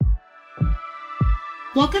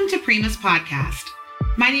Welcome to Prima's podcast.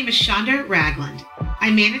 My name is Shonda Ragland.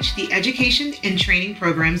 I manage the education and training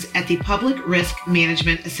programs at the Public Risk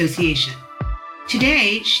Management Association.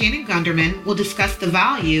 Today, Shannon Gunderman will discuss the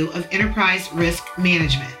value of enterprise risk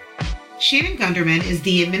management. Shannon Gunderman is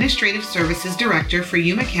the Administrative Services Director for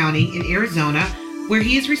Yuma County in Arizona, where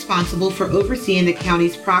he is responsible for overseeing the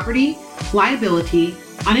county's property, liability,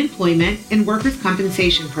 unemployment, and workers'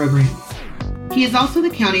 compensation programs. He is also the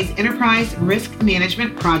county's Enterprise Risk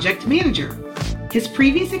Management Project Manager. His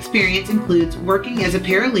previous experience includes working as a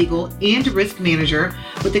paralegal and risk manager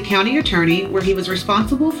with the county attorney, where he was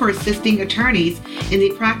responsible for assisting attorneys in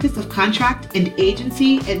the practice of contract and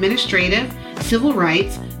agency administrative, civil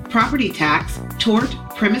rights, property tax, tort,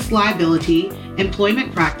 premise liability,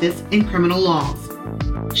 employment practice, and criminal laws.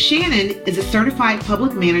 Shannon is a certified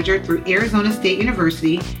public manager through Arizona State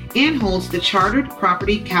University and holds the Chartered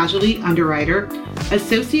Property Casualty Underwriter,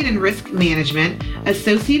 Associate in Risk Management,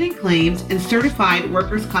 Associate in Claims, and Certified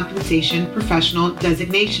Workers' Compensation Professional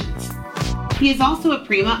designations. He is also a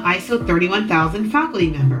Prima ISO 31000 faculty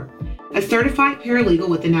member, a certified paralegal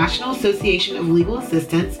with the National Association of Legal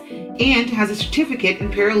Assistants, and has a certificate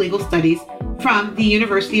in paralegal studies from the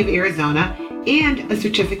University of Arizona and a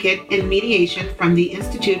certificate in mediation from the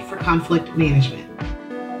Institute for Conflict Management.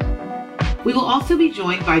 We will also be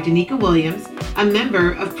joined by Danica Williams, a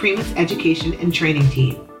member of Prima's education and training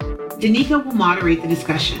team. Danica will moderate the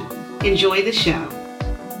discussion. Enjoy the show.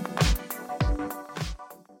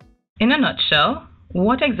 In a nutshell,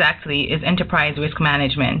 what exactly is enterprise risk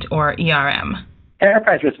management, or ERM?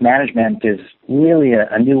 Enterprise risk management is really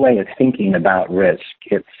a new way of thinking about risk.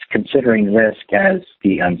 It's considering risk as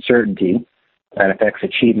the uncertainty that affects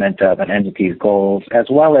achievement of an entity's goals, as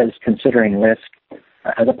well as considering risk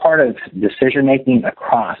as a part of decision-making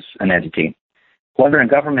across an entity. Whether in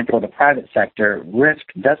government or the private sector, risk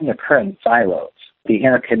doesn't occur in silos. The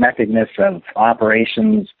interconnectedness of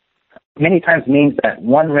operations many times means that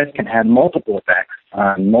one risk can have multiple effects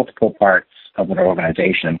on multiple parts of an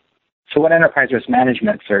organization. So what enterprise risk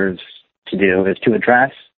management serves to do is to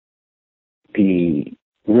address the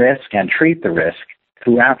risk and treat the risk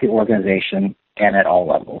throughout the organization and at all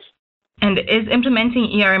levels. And is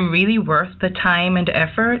implementing ERM really worth the time and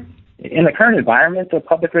effort? In the current environment of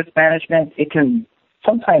public risk management, it can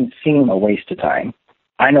sometimes seem a waste of time.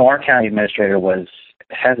 I know our county administrator was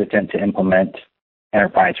hesitant to implement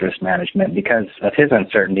enterprise risk management because of his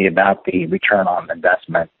uncertainty about the return on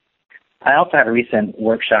investment. I also had a recent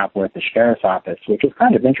workshop with the sheriff's office, which was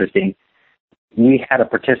kind of interesting. We had a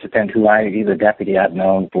participant who he's a deputy I've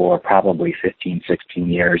known for probably 15, 16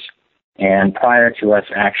 years. And prior to us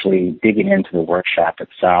actually digging into the workshop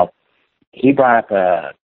itself, he brought up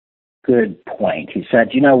a good point. He said,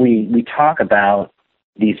 we talk about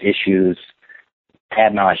these issues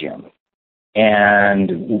ad nauseum,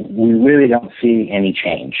 and we really don't see any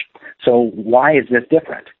change. So why is this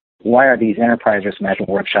different? Why are these enterprise risk management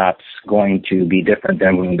workshops going to be different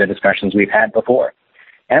than the discussions we've had before?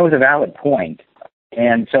 And it was a valid point.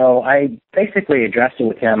 And so I basically addressed it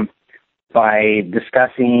with him by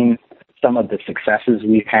discussing some of the successes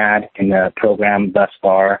we've had in the program thus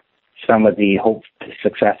far, some of the hoped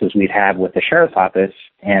successes we've had with the sheriff's office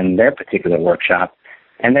and their particular workshop.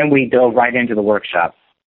 And then we dove right into the workshop.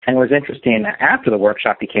 And it was interesting, after the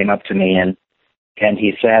workshop, he came up to me and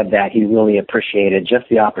he said that he really appreciated just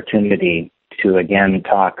the opportunity to, again,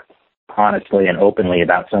 talk honestly and openly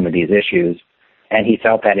about some of these issues. And he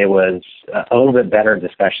felt that it was a little bit better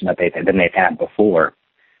discussion than they've had before.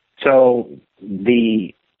 So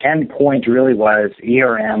the end point really was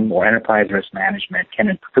ERM, or enterprise risk management, can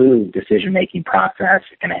improve decision-making process,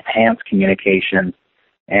 can enhance communication,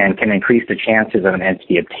 and can increase the chances of an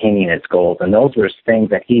entity obtaining its goals. And those were things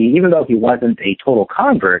that even though he wasn't a total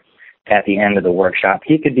convert at the end of the workshop,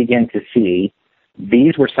 he could begin to see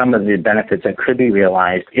these were some of the benefits that could be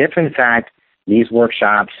realized if, in fact, these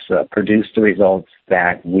workshops produced the results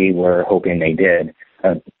that we were hoping they did.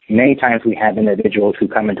 Many times we have individuals who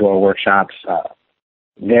come into our workshops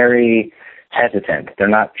very hesitant. They're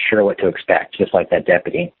not sure what to expect, just like that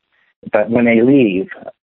deputy. But when they leave,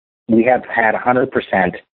 we have had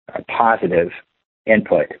 100% positive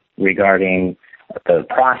input regarding the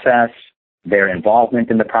process, their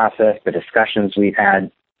involvement in the process, the discussions we've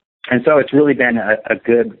had. And so it's really been a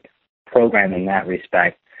good program in that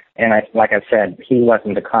respect. And like I said, he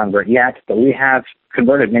wasn't a convert yet, but we have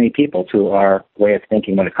converted many people to our way of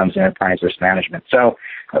thinking when it comes to enterprise risk management. So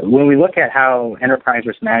when we look at how enterprise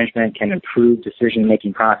risk management can improve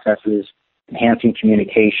decision-making processes, enhancing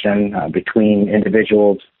communication between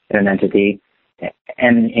individuals in an entity,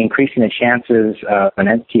 and increasing the chances of an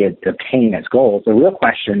entity obtaining its goals, the real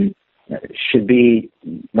question should be,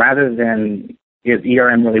 rather than is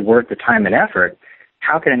ERM really worth the time and effort,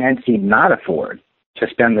 how can an entity not afford to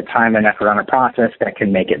spend the time and effort on a process that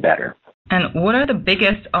can make it better? And what are the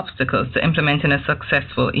biggest obstacles to implementing a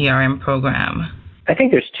successful ERM program? I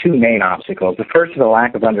think there's two main obstacles. The first is a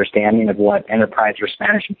lack of understanding of what enterprise risk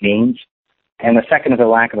management means, and the second is a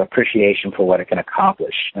lack of appreciation for what it can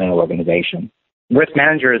accomplish in an organization. Risk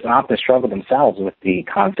managers often struggle themselves with the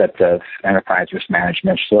concept of enterprise risk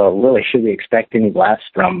management, so really should we expect any less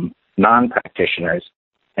from non-practitioners?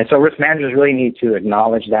 And so risk managers really need to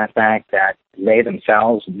acknowledge that fact that they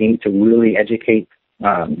themselves need to really educate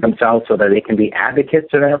themselves so that they can be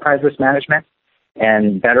advocates of enterprise risk management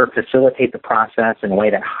and better facilitate the process in a way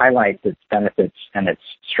that highlights its benefits and its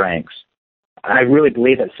strengths. I really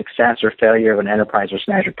believe that success or failure of an enterprise risk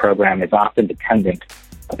management program is often dependent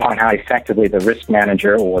upon how effectively the risk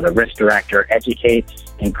manager or the risk director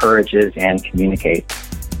educates, encourages, and communicates.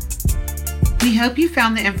 We hope you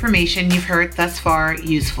found the information you've heard thus far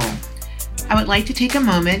useful. I would like to take a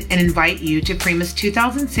moment and invite you to Prima's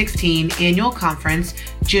 2016 annual conference,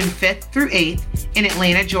 June 5th through 8th in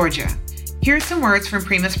Atlanta, Georgia. Here are some words from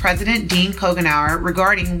Prima's president, Dean Kogenauer,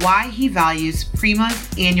 regarding why he values Prima's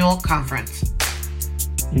annual conference.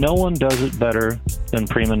 No one does it better than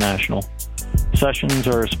Prima National. Sessions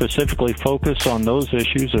are specifically focused on those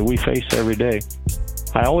issues that we face every day.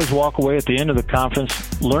 I always walk away at the end of the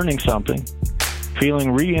conference learning something,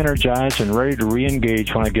 feeling re-energized and ready to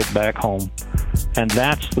re-engage when I get back home. And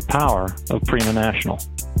that's the power of Prima National.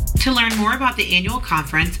 To learn more about the annual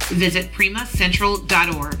conference, visit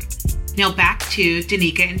primacentral.org. Now back to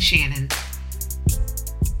Danica and Shannon.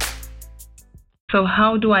 So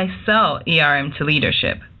how do I sell ERM to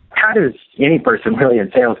leadership? How does any person really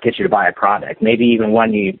in sales get you to buy a product, maybe even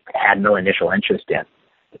one you had no initial interest in?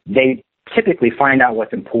 They typically find out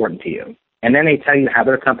what's important to you, and then they tell you how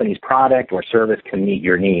their company's product or service can meet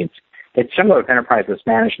your needs. It's similar with enterprise risk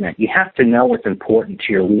management. You have to know what's important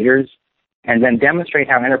to your leaders and then demonstrate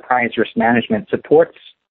how enterprise risk management supports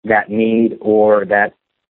that need or that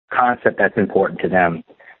concept that's important to them.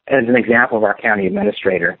 As an example of our county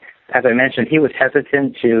administrator, as I mentioned, he was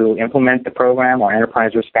hesitant to implement the program, our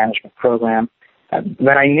enterprise risk management program,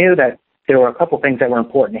 but I knew that there were a couple things that were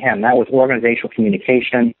important to him. That was organizational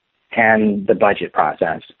communication and the budget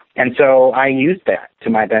process. And so I used that to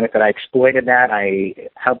my benefit. I exploited that. I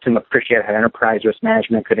helped him appreciate how enterprise risk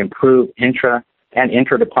management could improve intra and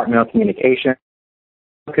interdepartmental communication.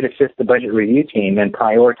 It could assist the budget review team in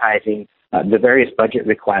prioritizing the various budget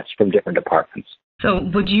requests from different departments. So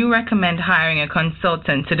would you recommend hiring a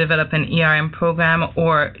consultant to develop an ERM program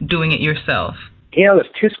or doing it yourself? You know, there's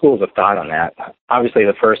two schools of thought on that. Obviously,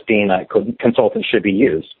 the first being that consultants should be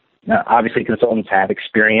used. Now, obviously, consultants have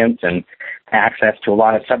experience and access to a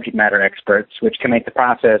lot of subject matter experts, which can make the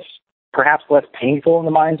process perhaps less painful in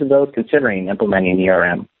the minds of those considering implementing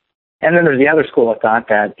ERM. And then there's the other school of thought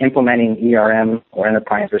that implementing ERM or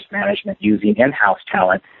enterprise risk management using in-house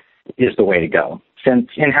talent is the way to go, since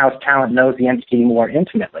in-house talent knows the entity more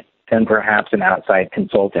intimately than perhaps an outside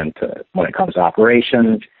consultant when it comes to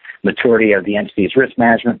operations, maturity of the entity's risk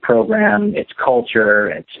management program, its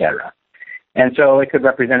culture, etc. And so it could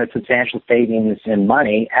represent a substantial savings in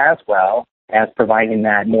money as well as providing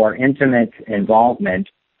that more intimate involvement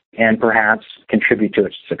and perhaps contribute to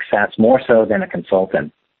its success more so than a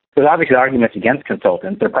consultant. There's obviously arguments against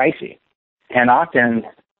consultants. They're pricey. And often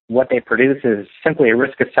what they produce is simply a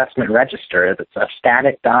risk assessment register. It's a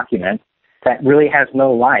static document that really has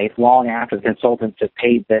no life long after the consultants have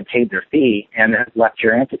paid their fee and has left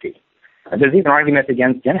your entity. There's even arguments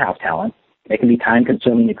against in-house talent. It can be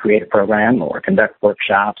time-consuming to create a program or conduct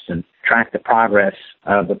workshops and track the progress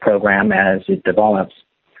of the program as it develops.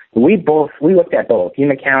 We looked at both.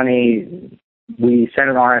 Yuma County, we sent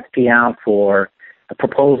an RFP out for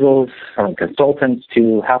proposals from consultants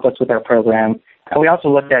to help us with our program, and we also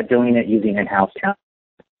looked at doing it using in-house talent.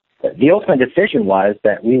 The ultimate decision was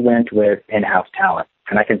that we went with in-house talent,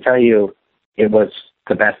 and I can tell you it was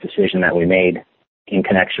the best decision that we made in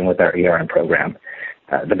connection with our ERM program.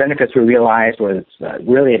 The benefits we realized was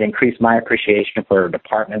really it increased my appreciation for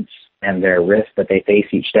departments and their risks that they face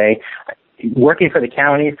each day. Working for the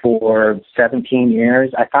county for 17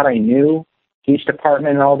 years, I thought I knew each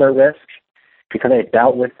department and all their risks because I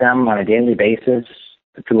dealt with them on a daily basis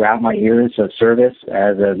throughout my years of service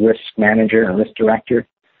as a risk manager and risk director.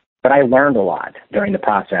 But I learned a lot during the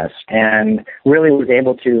process and really was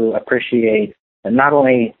able to appreciate not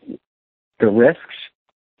only the risks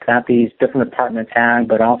that these different departments had,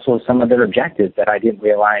 but also some of their objectives that I didn't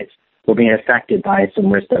realize were being affected by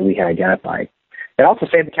some risks that we had identified. It also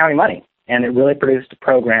saved the county money, and it really produced a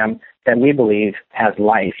program that we believe has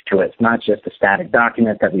life to it. It's not just a static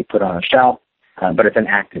document that we put on a shelf, but it's an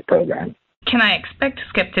active program. Can I expect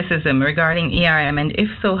skepticism regarding ERM, and if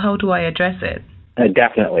so, how do I address it?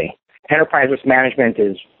 Definitely. Enterprise risk management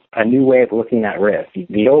is a new way of looking at risk.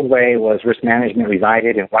 The old way was risk management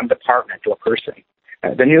resided in one department to a person.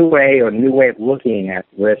 The new way of looking at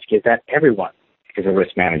risk is that everyone is a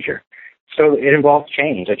risk manager. So it involves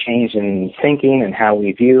change, a change in thinking and how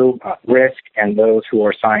we view risk and those who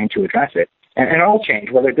are assigned to address it. And all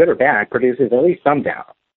change, whether good or bad, produces at least some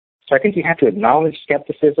doubt. So I think you have to acknowledge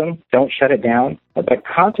skepticism, don't shut it down, but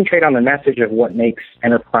concentrate on the message of what makes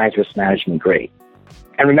enterprise risk management great.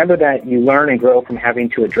 And remember that you learn and grow from having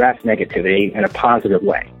to address negativity in a positive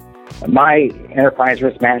way. My enterprise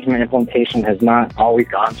risk management implementation has not always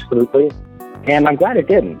gone smoothly, and I'm glad it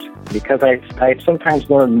didn't, because I've sometimes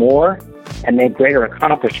learned more and made greater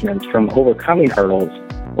accomplishments from overcoming hurdles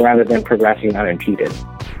rather than progressing unimpeded.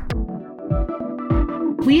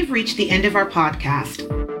 We've reached the end of our podcast.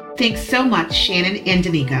 Thanks so much, Shannon and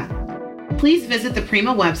Danica. Please visit the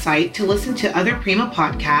Prima website to listen to other Prima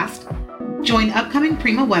podcasts, join upcoming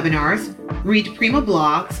Prima webinars, read Prima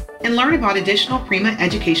blogs, and learn about additional Prima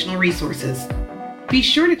educational resources. Be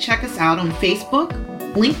sure to check us out on Facebook,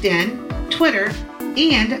 LinkedIn, Twitter,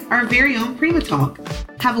 and our very own Prima Talk.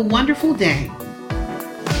 Have a wonderful day.